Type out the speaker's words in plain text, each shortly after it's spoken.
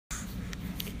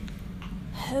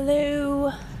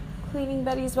Hello, cleaning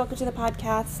buddies. Welcome to the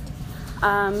podcast.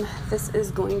 This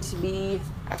is going to be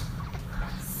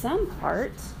some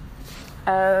part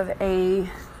of a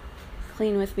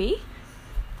clean with me.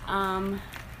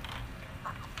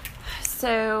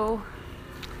 So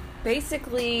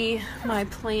basically my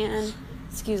plan,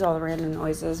 excuse all the random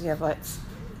noises. We have all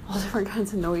different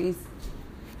kinds of noise,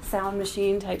 sound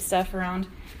machine type stuff around.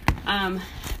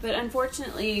 But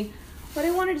unfortunately, what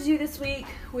I wanted to do this week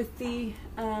with the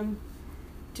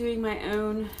doing my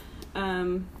own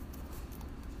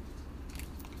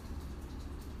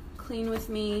clean with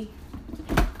me,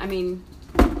 can't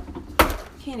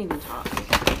even talk.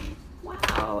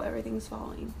 Wow, everything's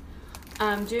falling.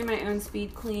 Doing my own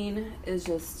speed clean is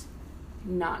just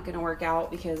not going to work out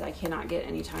because I cannot get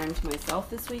any time to myself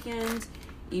this weekend,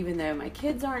 even though my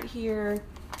kids aren't here.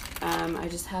 I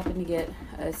just happen to get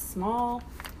a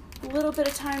little bit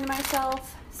of time to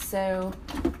myself. So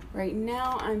right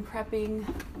now I'm prepping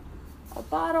a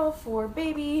bottle for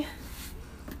baby,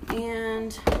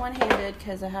 and one-handed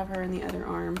because I have her in the other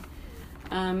arm.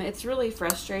 It's really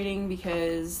frustrating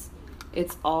because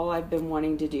it's all I've been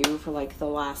wanting to do for like the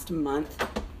last month,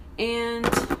 and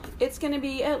it's going to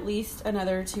be at least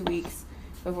another 2 weeks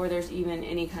before there's even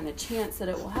any kind of chance that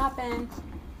it will happen.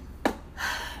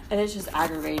 And it's just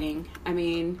aggravating.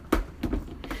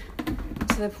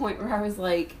 To the point where I was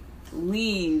like,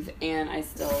 leave, and I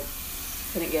still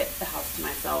couldn't get the house to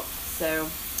myself. So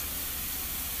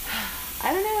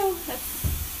I don't know.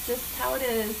 That's just how it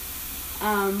is.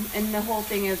 And the whole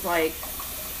thing is like,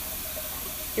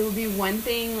 it would be one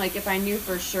thing, like if I knew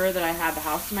for sure that I had the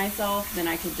house to myself, then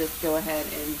I could just go ahead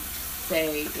and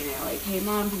say, hey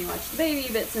mom, can you watch the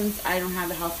baby? But since I don't have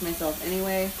the house to myself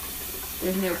anyway,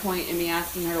 there's no point in me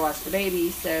asking her to watch the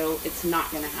baby, so it's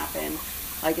not going to happen.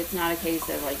 Like, it's not a case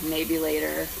of, like, maybe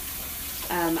later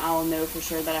I'll know for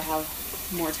sure that I have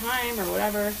more time or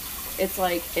whatever. It's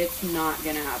like, it's not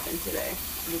going to happen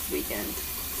this weekend.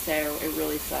 So it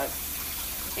really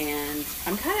sucks. And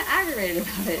I'm kind of aggravated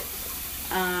about it.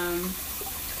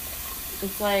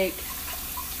 It's like,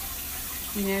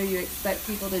 you expect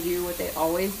people to do what they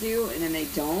always do, and then they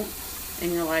don't.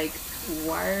 And you're like,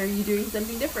 why are you doing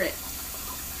something different?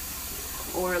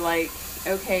 Or like,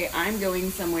 okay, I'm going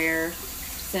somewhere,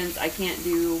 since I can't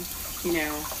do,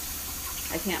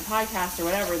 I can't podcast or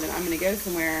whatever, then I'm going to go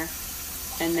somewhere.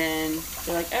 And then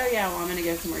they're like, oh yeah, well, I'm going to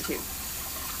go somewhere too.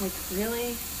 Like,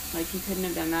 really? Like, you couldn't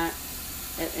have done that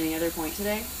at any other point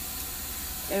today?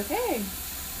 Okay.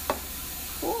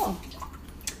 Cool.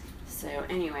 So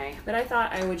anyway, but I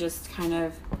thought I would just kind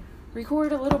of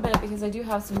record a little bit because I do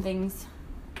have some things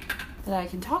that I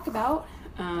can talk about.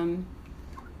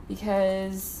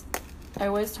 Because I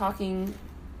was talking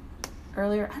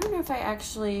earlier, I don't know if I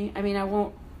actually, I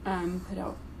won't put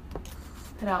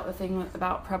out the thing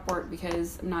about prep work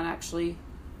because I'm not actually,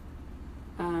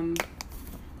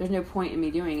 there's no point in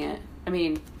me doing it.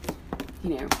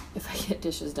 If I get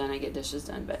dishes done, I get dishes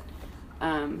done, but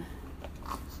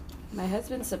my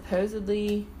husband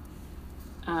supposedly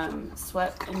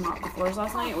swept and mopped the floors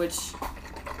last night, which,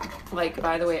 like,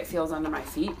 by the way it feels under my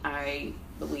feet, I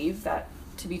believe that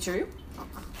to be true.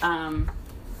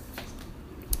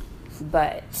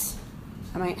 But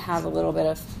I might have a little bit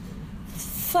of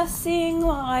fussing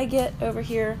while I get over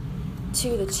here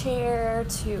to the chair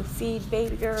to feed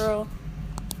baby girl.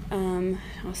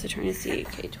 Also trying to see,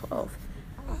 okay,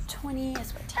 12:20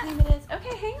 is what time it is.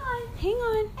 Okay, hang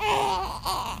on.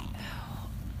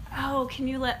 Oh, can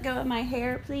you let go of my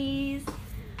hair, please?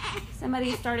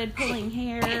 Somebody started pulling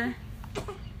hair.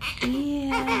 Yeah,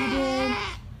 you did.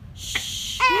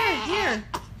 Shh.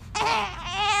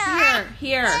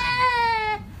 Here.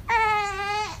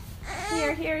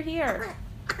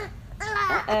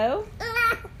 Uh-oh.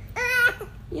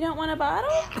 You don't want a bottle?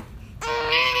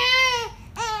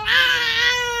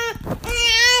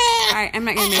 Alright, I'm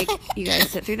not going to make you guys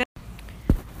sit through that.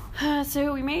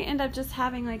 So we may end up just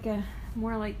having like a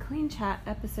more like clean chat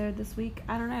episode this week.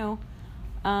 I don't know.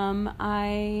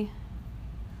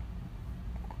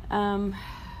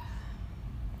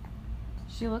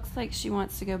 She looks like she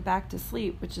wants to go back to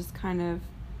sleep, which is kind of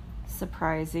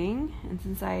surprising. And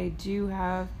since I do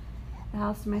have the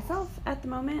house to myself at the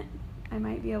moment, I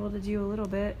might be able to do a little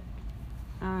bit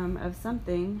of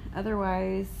something.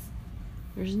 Otherwise,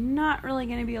 there's not really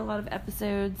going to be a lot of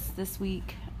episodes this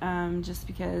week, just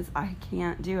because I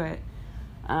can't do it.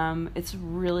 It's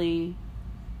really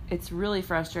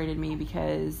frustrated me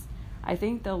because I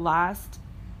think the last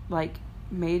like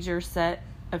major set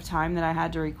of time that I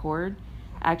had to record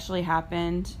actually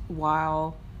happened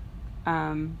while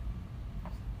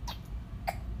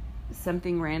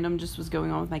something random just was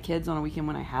going on with my kids on a weekend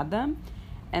when I had them.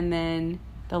 And then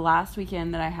the last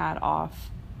weekend that I had off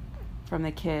from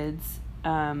the kids,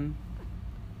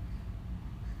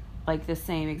 like the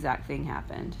same exact thing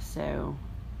happened. So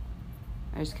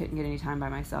I just couldn't get any time by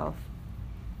myself.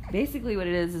 Basically what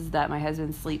it is that my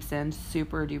husband sleeps in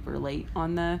super duper late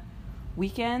on the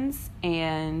weekends,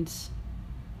 and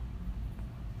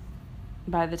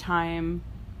by the time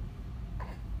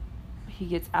he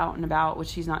gets out and about,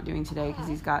 which he's not doing today because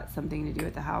he's got something to do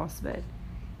at the house, but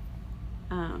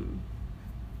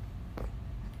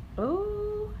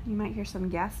oh, you might hear some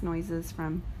gas noises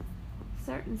from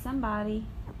somebody.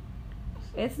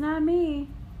 It's not me.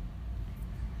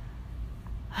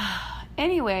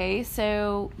 Anyway,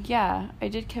 so yeah, I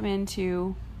did come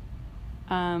into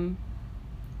the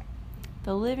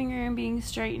living room being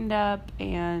straightened up,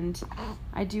 and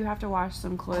I do have to wash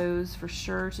some clothes for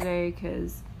sure today,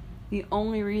 because the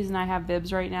only reason I have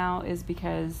bibs right now is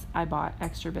because I bought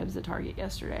extra bibs at Target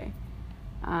yesterday.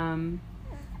 Not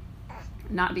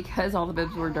because all the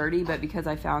bibs were dirty, but because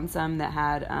I found some that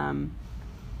had,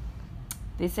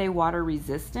 they say water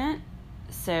resistant,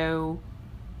 so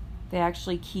they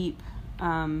actually keep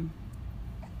the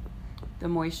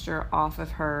moisture off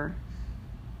of her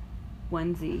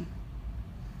onesie,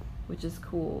 which is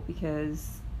cool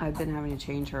because I've been having to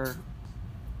change her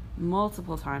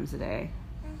multiple times a day,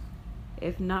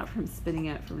 if not from spitting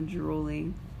up, from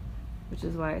drooling, which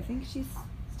is why I think she's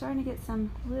starting to get some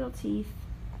little teeth,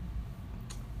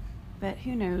 but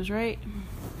who knows, right?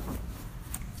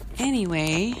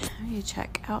 Anyway, I need to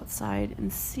check outside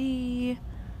and see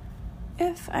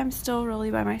if I'm still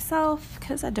really by myself,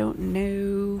 because I don't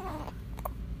know.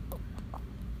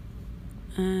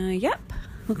 Yep,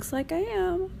 looks like I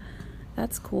am.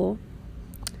 That's cool.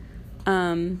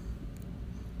 But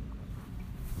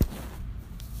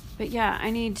yeah,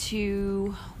 I need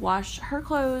to wash her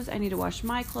clothes, I need to wash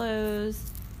my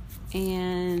clothes,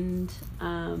 and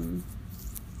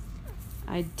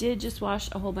I did just wash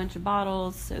a whole bunch of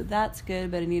bottles, so that's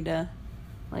good, but I need to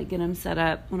get them set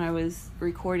up. When I was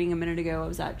recording a minute ago, I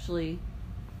was actually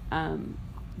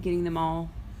getting them all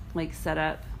set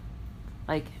up,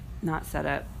 not set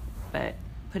up, but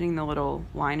putting the little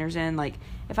liners in.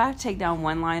 If I have to take down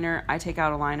one liner, I take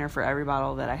out a liner for every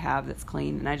bottle that I have that's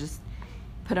clean, and I just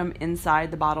put them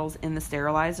inside the bottles in the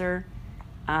sterilizer,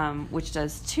 which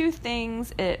does two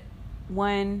things.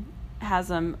 One, has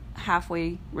them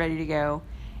halfway ready to go,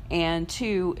 and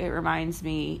two, it reminds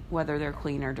me whether they're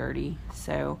clean or dirty.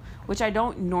 So, which I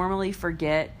don't normally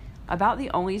forget. About the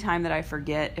only time that I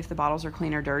forget if the bottles are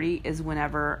clean or dirty is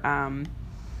whenever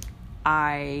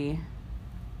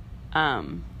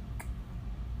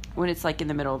when it's in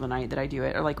the middle of the night that I do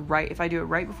it, or if I do it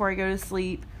right before I go to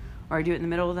sleep, or I do it in the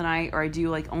middle of the night, or I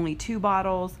do only 2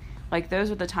 bottles. Those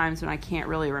are the times when I can't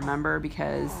really remember,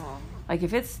 because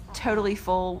if it's totally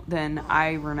full, then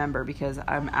I remember because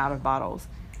I'm out of bottles.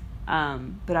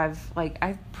 But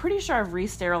I'm pretty sure I've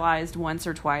re-sterilized once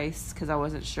or twice because I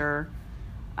wasn't sure.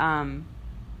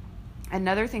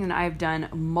 Another thing that I've done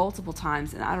multiple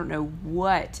times, and I don't know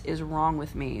what is wrong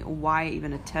with me, why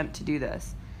even attempt to do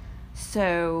this.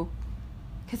 So,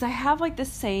 because I have the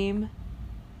same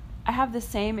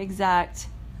exact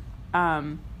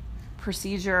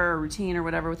procedure or routine or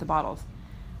whatever with the bottles.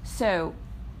 So,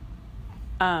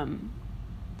 on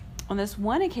this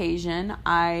one occasion,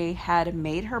 I had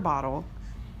made her bottle,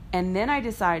 and then I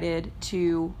decided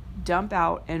to dump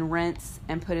out and rinse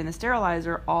and put in the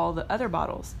sterilizer all the other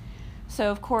bottles. So,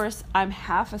 of course, I'm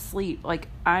half asleep.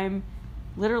 I'm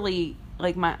literally,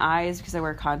 my eyes, because I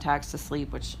wear contacts to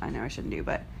sleep, which I know I shouldn't do,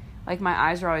 but, my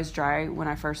eyes are always dry when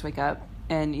I first wake up.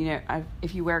 And,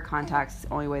 if you wear contacts, it's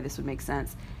the only way this would make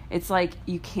sense. It's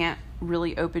you can't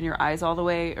really open your eyes all the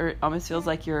way, or it almost feels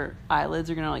like your eyelids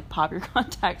are going to, pop your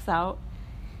contacts out.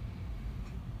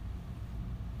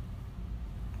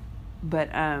 But,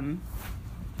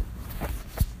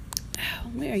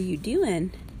 what are you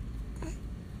doing?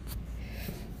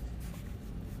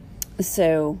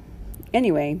 So,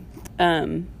 anyway,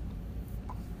 so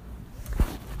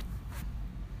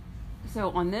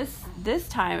on this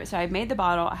time, so I made the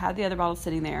bottle, I had the other bottle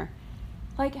sitting there.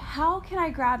 How can I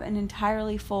grab an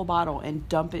entirely full bottle and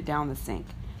dump it down the sink?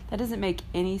 That doesn't make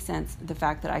any sense, the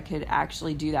fact that I could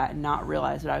actually do that and not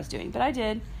realize what I was doing. But I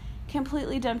did.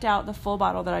 Completely dumped out the full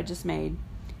bottle that I just made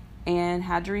and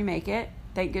had to remake it.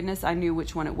 Thank goodness I knew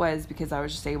which one it was, because I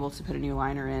was just able to put a new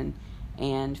liner in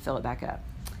and fill it back up.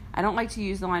 I don't like to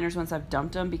use the liners once I've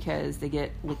dumped them, because they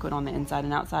get liquid on the inside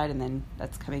and outside, and then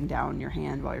that's coming down your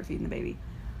hand while you're feeding the baby.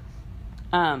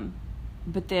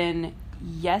 But then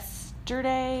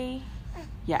yesterday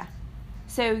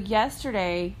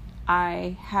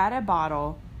I had a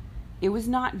bottle. It was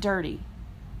not dirty.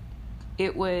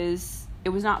 it was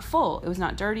not full. It was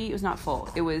not dirty. It was not full.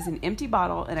 It was an empty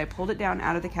bottle, and I pulled it down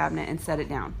out of the cabinet and set it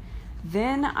down.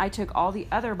 Then I took all the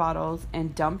other bottles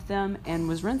and dumped them and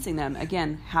was rinsing them.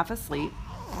 Again, half asleep.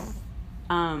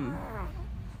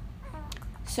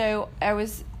 So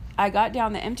I got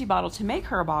down the empty bottle to make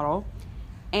her a bottle,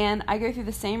 and I go through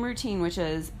the same routine, which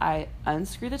is I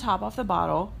unscrew the top off the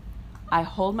bottle, I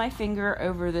hold my finger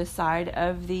over the side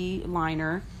of the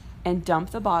liner and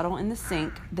dump the bottle in the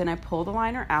sink. Then I pull the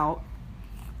liner out,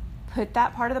 put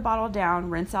that part of the bottle down,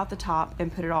 rinse out the top,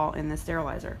 and put it all in the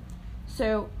sterilizer.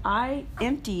 So I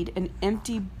emptied an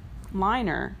empty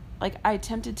liner. Like, I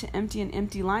attempted to empty an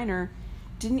empty liner,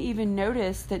 didn't even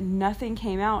notice that nothing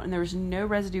came out and there was no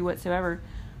residue whatsoever.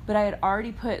 But I had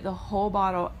already put the whole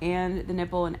bottle and the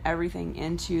nipple and everything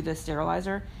into the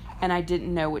sterilizer, and I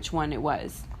didn't know which one it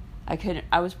was.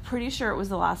 I was pretty sure it was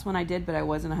the last one I did, but I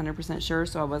wasn't 100% sure,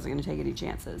 so I wasn't going to take any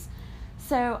chances.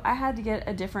 So I had to get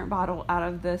a different bottle out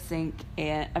of the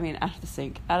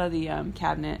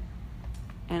cabinet.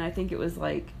 And I think it was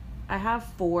like, I have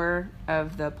 4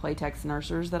 of the Playtex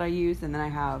nursers that I use, and then I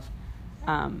have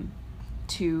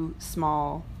 2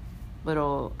 small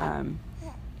little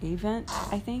Avent,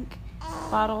 I think,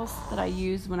 bottles that I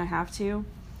use when I have to.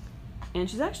 And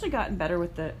she's actually gotten better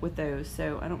with those,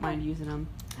 so I don't mind using them.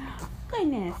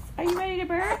 Goodness, are you ready to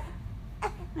burp?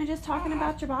 I'm just talking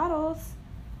about your bottles.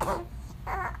 Let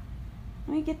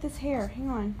me get this hair.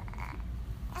 Hang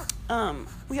on.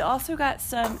 We also got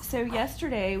some. So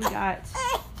yesterday we went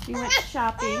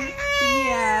shopping.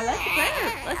 Yeah,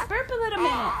 let's burp a little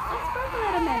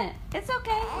minute. It's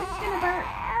okay. We're just gonna burp.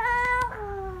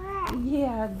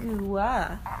 Yeah, goo.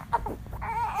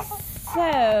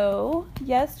 So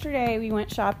yesterday we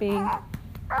went shopping,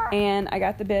 and I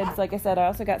got the bibs. Like I said, I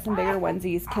also got some bigger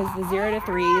onesies because the 0 to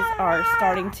 3s are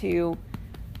starting to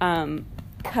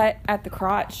cut at the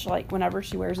crotch. Like, whenever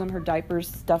she wears them, her diaper's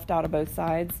stuffed out of both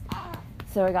sides.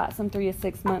 So I got some 3 to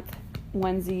 6 month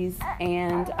onesies,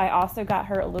 and I also got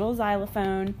her a little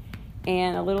xylophone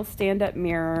and a little stand-up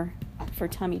mirror for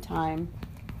tummy time.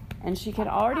 And she could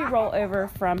already roll over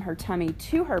from her tummy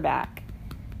to her back.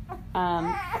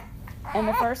 And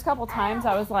the first couple times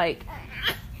I was like,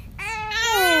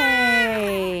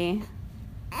 hey,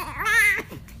 do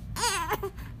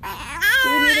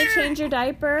we need to change your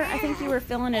diaper? I think you were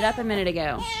filling it up a minute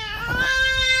ago.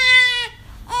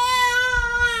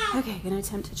 Okay, gonna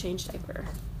attempt to change diaper.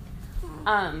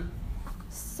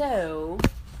 So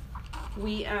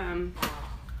we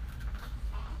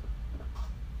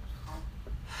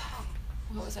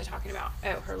what was I talking about?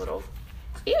 Oh, her little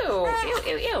ew.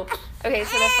 Okay,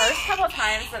 so the first couple of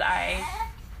times that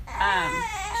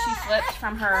she flipped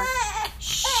from her,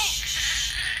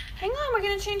 shh, hang on, we're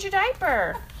gonna change your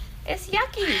diaper. It's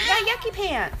yucky. You got yucky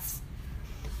pants.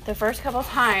 The first couple of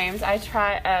times I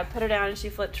put her down and she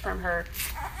flipped from her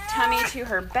tummy to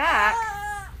her back.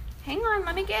 Hang on,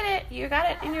 let me get it. You got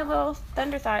it in your little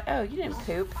thunder thigh. Oh, you didn't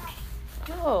poop.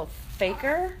 You little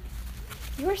faker.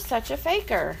 You are such a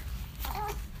faker.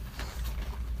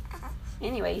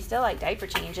 Anyway, you still like diaper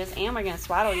changes, and we're going to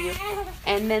swaddle you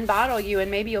and then bottle you, and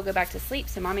maybe you'll go back to sleep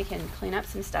so Mommy can clean up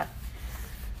some stuff.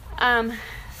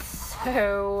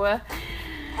 So,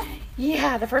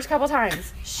 yeah, the first couple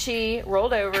times she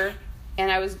rolled over,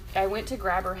 and I went to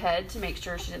grab her head to make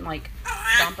sure she didn't, like,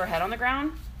 stomp her head on the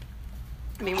ground.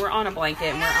 I mean, we're on a blanket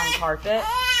and we're on carpet.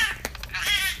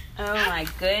 Oh, my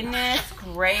goodness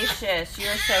gracious.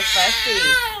 You're so fussy.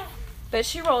 But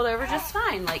she rolled over just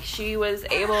fine. Like, she was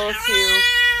able to,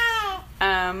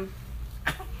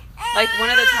 like, one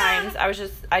of the times,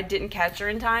 I didn't catch her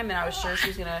in time, and I was sure she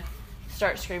was going to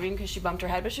start screaming because she bumped her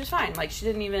head, but she was fine. Like, she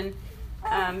didn't even,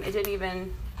 it didn't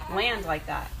even land like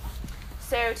that.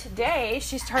 So today,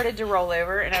 she started to roll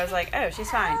over, and I was like, oh,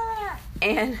 she's fine.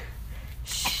 And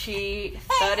she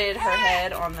thudded her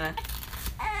head on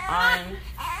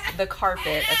the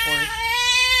carpet, of course,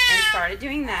 and started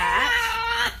doing that.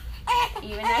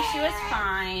 Even though she was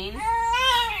fine.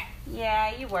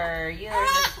 Yeah, you were. You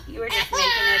were just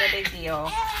making it a big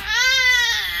deal.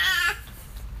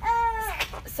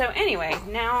 So anyway,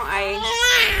 now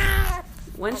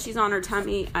when she's on her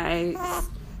tummy, I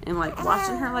am like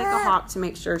watching her like a hawk to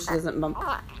make sure she doesn't bump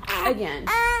again.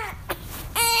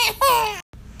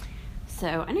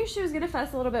 So I knew she was going to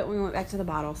fuss a little bit when we went back to the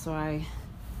bottle, so I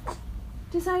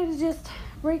decided to just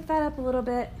break that up a little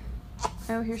bit.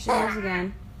 Oh, here she goes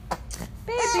again.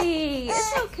 Baby,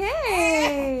 it's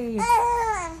okay.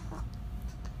 I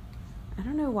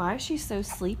don't know why she's so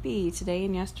sleepy today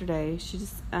and yesterday. She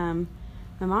just, my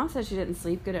mom said she didn't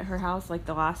sleep good at her house like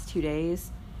the last 2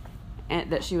 days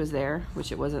and that she was there,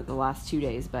 which it wasn't the last 2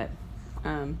 days, but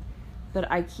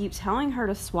but I keep telling her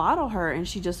to swaddle her, and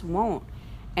she just won't.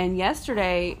 And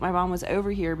yesterday, my mom was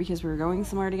over here because we were going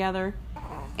somewhere together,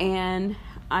 and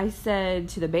I said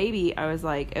to the baby, I was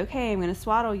like, okay, I'm going to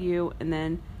swaddle you, and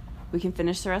then we can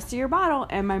finish the rest of your bottle.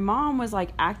 And my mom was like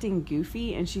acting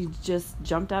goofy, and she just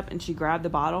jumped up and she grabbed the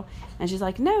bottle, and she's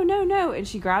like, no, no, no. And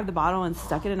she grabbed the bottle and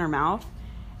stuck it in her mouth.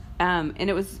 And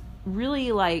it was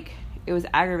really like, it was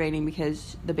aggravating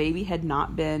because the baby had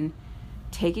not been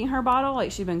taking her bottle.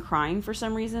 Like, she'd been crying for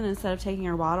some reason instead of taking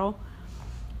her bottle.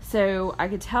 So I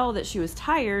could tell that she was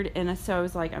tired, and so I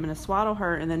was like, I'm going to swaddle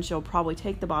her, and then she'll probably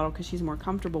take the bottle because she's more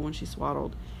comfortable when she's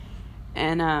swaddled.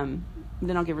 And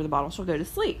then I'll give her the bottle. She'll go to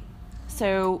sleep.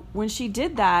 So when she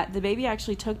did that, the baby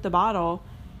actually took the bottle.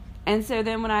 And so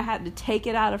then when I had to take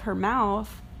it out of her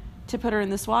mouth to put her in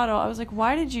the swaddle, I was like,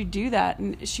 why did you do that?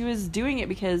 And she was doing it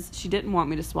because she didn't want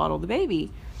me to swaddle the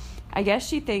baby. I guess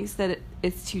she thinks that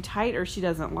it's too tight, or she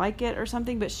doesn't like it or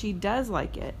something, but she does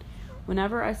like it.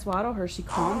 Whenever I swaddle her, she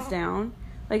calms down.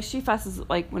 Like, she fusses,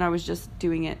 like when I was just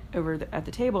doing it at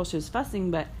the table, she was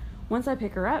fussing, but once I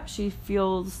pick her up, she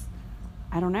feels,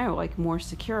 I don't know, like more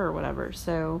secure or whatever.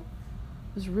 So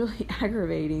it was really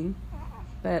aggravating,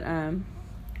 but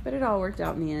it all worked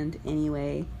out in the end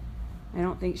anyway. I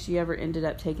don't think she ever ended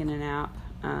up taking a nap,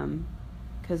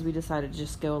 because we decided to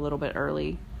just go a little bit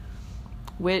early,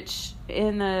 which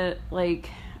I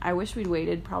wish we'd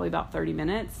waited probably about 30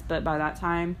 minutes, but by that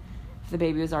time, if the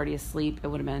baby was already asleep, it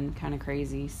would have been kind of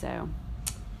crazy. So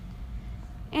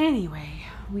anyway,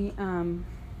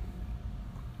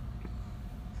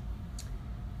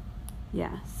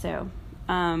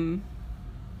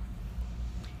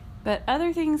 but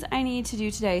other things I need to do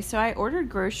today. So I ordered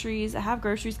groceries. I have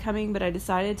groceries coming, but I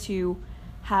decided to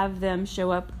have them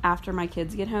show up after my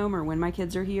kids get home or when my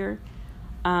kids are here.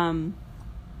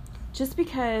 Just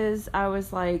because I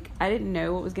was like, I didn't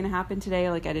know what was going to happen today.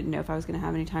 Like, I didn't know if I was going to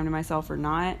have any time to myself or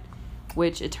not,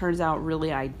 which it turns out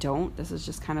really I don't. This is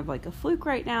just kind of like a fluke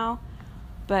right now.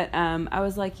 But I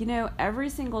was like, every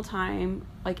single time,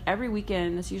 like every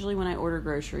weekend, that's usually when I order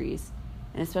groceries.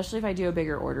 And especially if I do a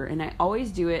bigger order. And I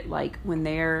always do it like when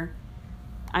they're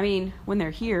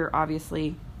here,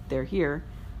 obviously they're here.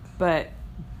 But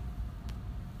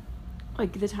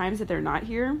like the times that they're not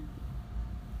here,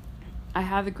 I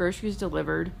have the groceries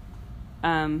delivered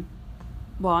while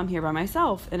I'm here by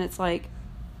myself. And it's like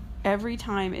every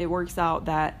time it works out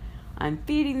that I'm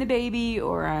feeding the baby,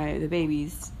 or the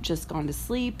baby's just gone to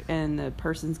sleep and the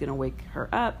person's going to wake her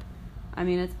up. I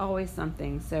mean, it's always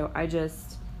something. So I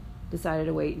just decided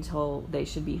to wait until they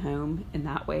should be home, and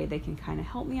that way they can kind of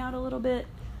help me out a little bit.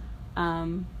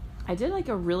 I did like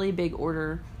a really big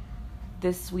order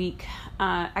this week.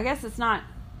 I guess it's not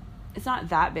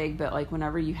that big, but like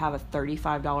whenever you have a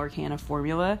 $35 can of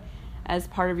formula as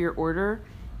part of your order,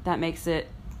 that makes it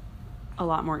a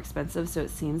lot more expensive, so it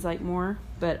seems like more.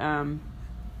 But I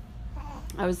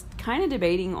was kind of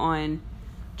debating on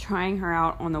trying her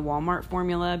out on the Walmart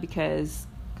formula, because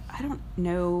I don't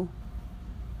know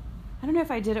if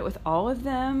I did it with all of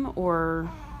them or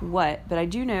what, but I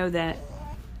do know that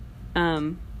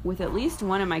with at least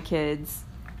one of my kids,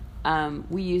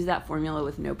 we use that formula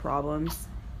with no problems.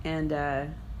 And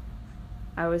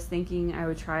I was thinking I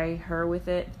would try her with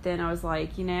it. Then I was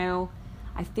like,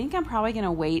 I think I'm probably going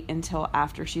to wait until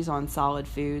after she's on solid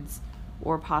foods,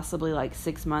 or possibly like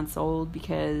 6 months old,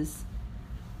 because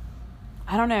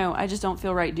I don't know. I just don't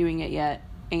feel right doing it yet.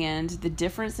 And the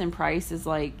difference in price is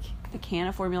like, the can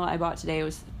of formula I bought today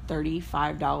was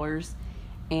 $35,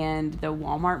 and the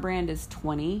Walmart brand is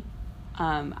 $20.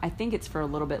 I think it's for a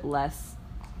little bit less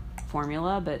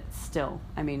formula, but still,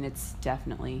 I mean, it's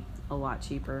definitely a lot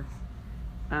cheaper.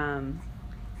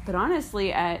 But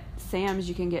honestly, at Sam's,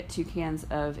 you can get 2 cans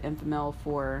of Enfamil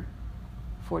for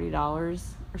 $40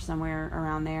 or somewhere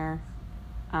around there.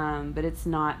 But it's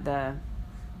not I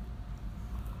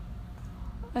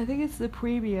think it's the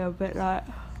premium, but not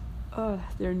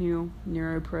their new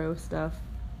NeuroPro stuff,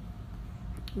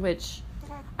 which,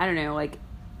 I don't know, like,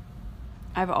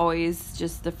 I've always,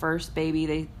 just the first baby,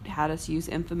 they had us use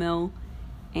Enfamil,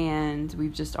 and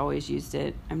we've just always used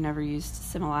it. I've never used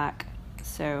Similac,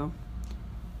 so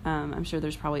I'm sure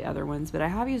there's probably other ones, but I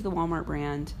have used the Walmart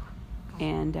brand,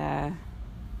 and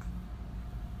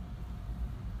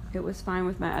it was fine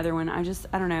with my other one. I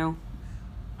don't know,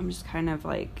 I'm just kind of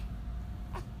like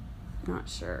not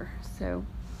sure. So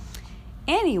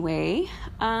anyway,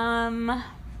 there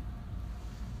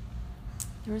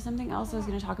was something else I was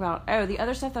going to talk about. Oh, the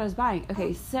other stuff that I was buying.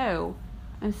 Okay, so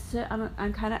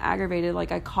I'm kind of aggravated.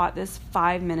 Like, I caught this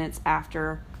 5 minutes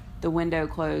after the window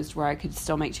closed where I could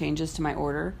still make changes to my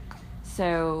order.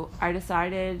 So I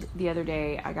decided the other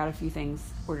day, I got a few things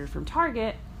ordered from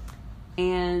Target,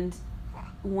 and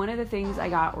one of the things I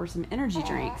got were some energy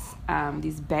drinks.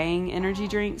 These Bang energy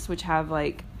drinks, which have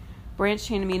like branched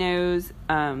chain aminos,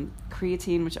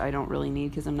 creatine, which I don't really need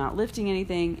because I'm not lifting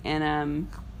anything, and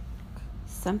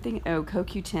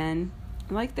CoQ10.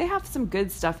 Like, they have some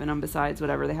good stuff in them besides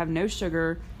whatever. They have no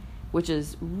sugar, which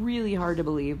is really hard to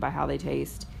believe by how they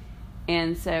taste.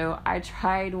 And so I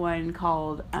tried one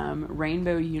called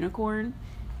Rainbow Unicorn,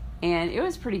 and it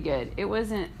was pretty good. It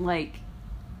wasn't like,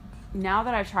 now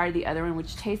that I've tried the other one,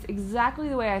 which tastes exactly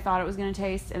the way I thought it was going to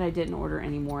taste, and I didn't order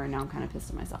any more, and now I'm kind of pissed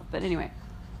at myself. But anyway,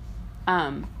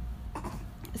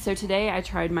 so today I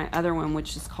tried my other one,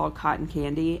 which is called Cotton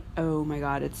Candy. Oh my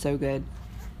God, it's so good.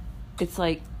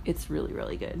 It's really,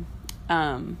 really good.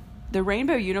 The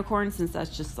Rainbow Unicorn, since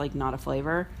that's just like not a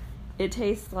flavor, it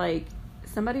tastes like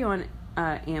somebody on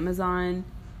Amazon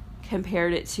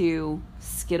compared it to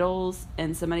Skittles,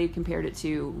 and somebody compared it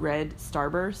to Red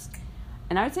Starburst.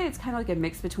 And I would say it's kind of like a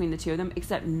mix between the two of them,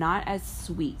 except not as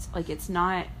sweet. Like, it's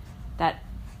not that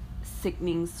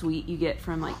sickening sweet you get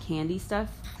from like candy stuff.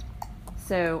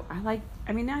 So I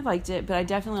liked it, but I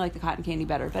definitely like the cotton candy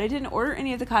better. But I didn't order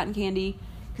any of the cotton candy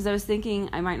because I was thinking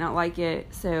I might not like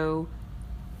it. So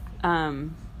for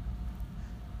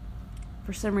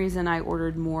some reason I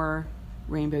ordered more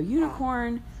Rainbow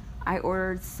Unicorn. I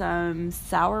ordered some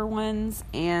sour ones,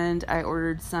 and I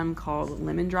ordered some called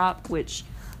Lemon Drop, which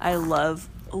I love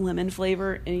lemon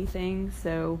flavor anything,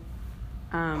 so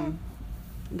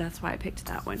that's why I picked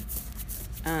that one.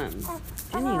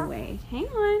 Anyway, hang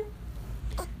on.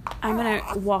 I'm gonna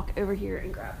walk over here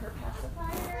and grab her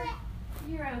pacifier.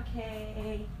 You're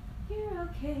okay. You're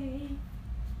okay.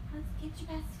 Let's get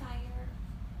your pacifier.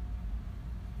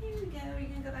 Here we go. Are you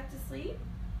gonna go back to sleep?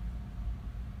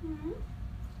 Mm-hmm.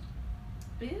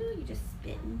 Ooh, you just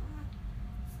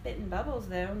spitting bubbles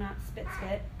though, not spit.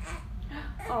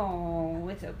 Oh,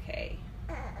 it's okay.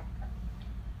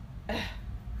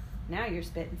 Now you're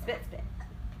spitting spit.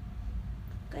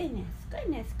 Goodness.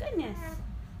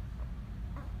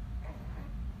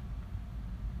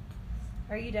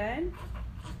 Are you done?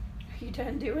 Are you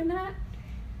done doing that?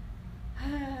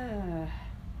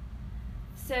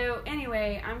 So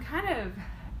anyway, I'm kind of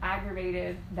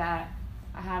aggravated that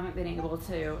I haven't been able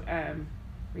to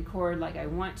record like I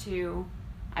want to.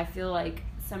 I feel like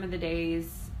some of the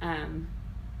days,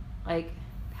 like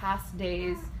past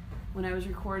days when I was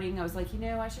recording, I was like,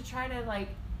 I should try to like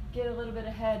get a little bit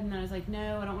ahead, and then I was like,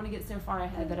 no, I don't want to get so far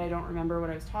ahead that I don't remember what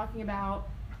I was talking about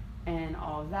and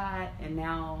all of that. And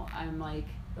now I'm like,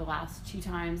 the last 2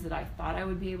 times that I thought I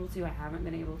would be able to, I haven't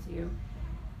been able to,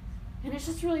 and it's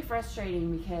just really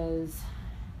frustrating because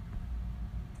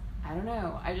I don't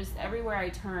know, everywhere I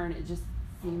turn, it just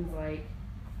seems like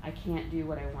I can't do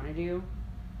what I want to do,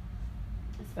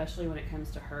 especially when it comes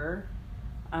to her.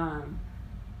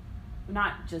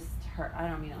 Not just her, I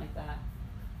don't mean it like that.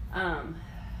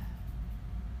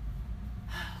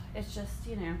 It's just,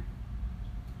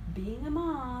 being a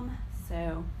mom.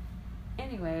 So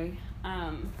anyway,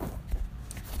 I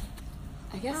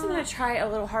guess I'm going to try a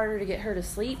little harder to get her to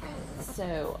sleep.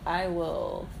 So I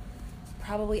will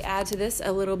probably add to this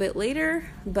a little bit later,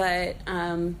 but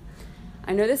I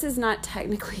know this is not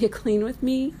technically a clean with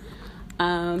me,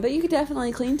 but you could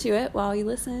definitely clean to it while you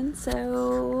listen.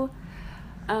 So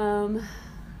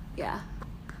yeah.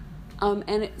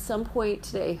 And at some point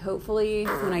today, hopefully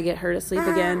when I get her to sleep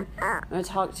again, I'm going to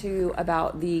talk to you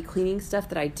about the cleaning stuff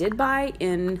that I did buy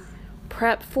in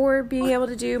prep for being able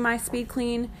to do my speed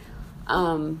clean,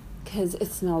 because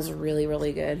it smells really,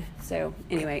 really good. So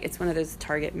anyway, it's one of those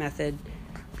Target method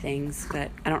things, but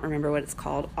I don't remember what it's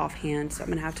called offhand, so I'm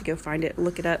going to have to go find it,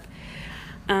 look it up.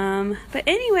 But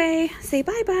anyway, say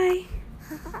bye-bye.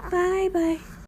 Bye-bye.